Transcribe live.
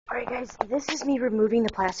Alright guys, this is me removing the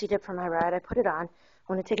Plasti Dip from my rod. I put it on. I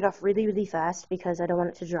want to take it off really, really fast because I don't want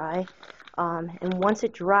it to dry. And once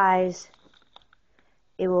it dries,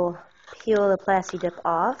 it will peel the Plasti Dip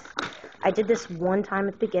off. I did this one time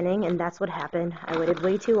at the beginning, and that's what happened. I waited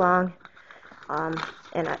way too long,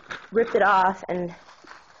 and I ripped it off, and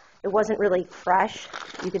it wasn't really fresh.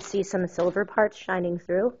 You could see some silver parts shining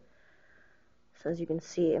through. So as you can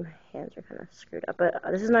see, my hands are kind of screwed up. But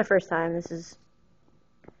this is my first time.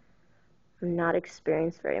 I'm not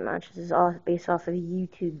experienced very much. This is all based off of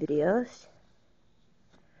YouTube videos.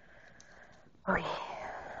 Okay,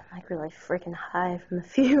 I'm like really freaking high from the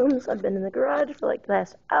fumes. I've been in the garage for like the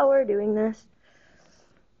last hour doing this.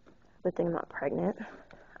 Good thing I'm not pregnant.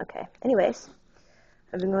 Okay, anyways,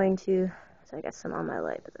 I've been going to, so I got some on my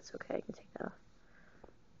light, but that's okay, I can take that off.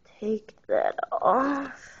 Take that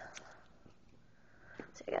off.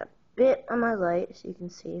 So I got a bit on my light, so you can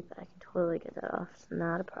see, but I can totally get that off. It's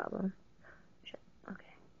not a problem.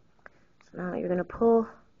 Okay. So now you're gonna pull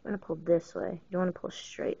this way. You don't want to pull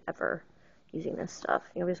straight ever using this stuff.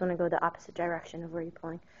 You always want to go the opposite direction of where you're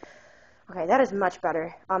pulling. Okay, that is much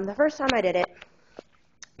better. The first time I did it,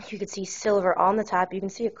 you could see silver on the top. You can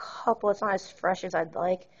see a couple. It's not as fresh as I'd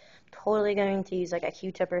like. Totally going to use like a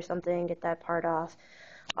Q-tip or something, get that part off.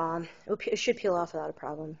 It should peel off without a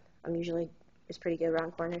problem. I'm usually it's pretty good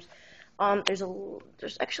around corners. There's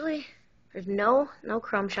no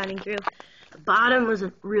chrome shining through. The bottom was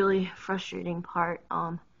a really frustrating part.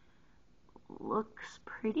 Looks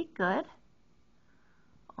pretty good.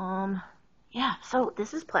 Yeah, so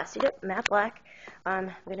this is Plasti Dip Matte Black.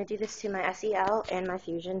 I'm gonna do this to my SEL and my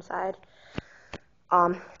Fusion side.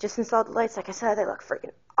 Just installed the lights. Like I said, they look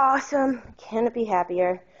freaking awesome. Cannot be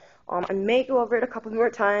happier. I may go over it a couple more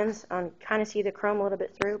times and kind of see the chrome a little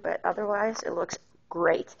bit through, but otherwise it looks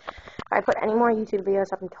great. If I put any more YouTube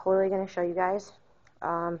videos up, I'm totally going to show you guys.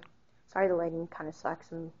 Sorry the lighting kind of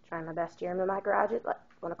sucks. I'm trying my best here. I'm in my garage at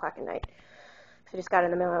 1 o'clock at night. So I just got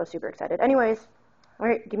in the mail. I was super excited. Anyways,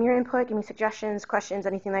 alright, give me your input, give me suggestions, questions,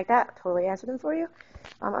 anything like that. I'll totally answer them for you.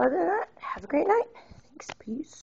 Other than that, have a great night. Thanks. Peace.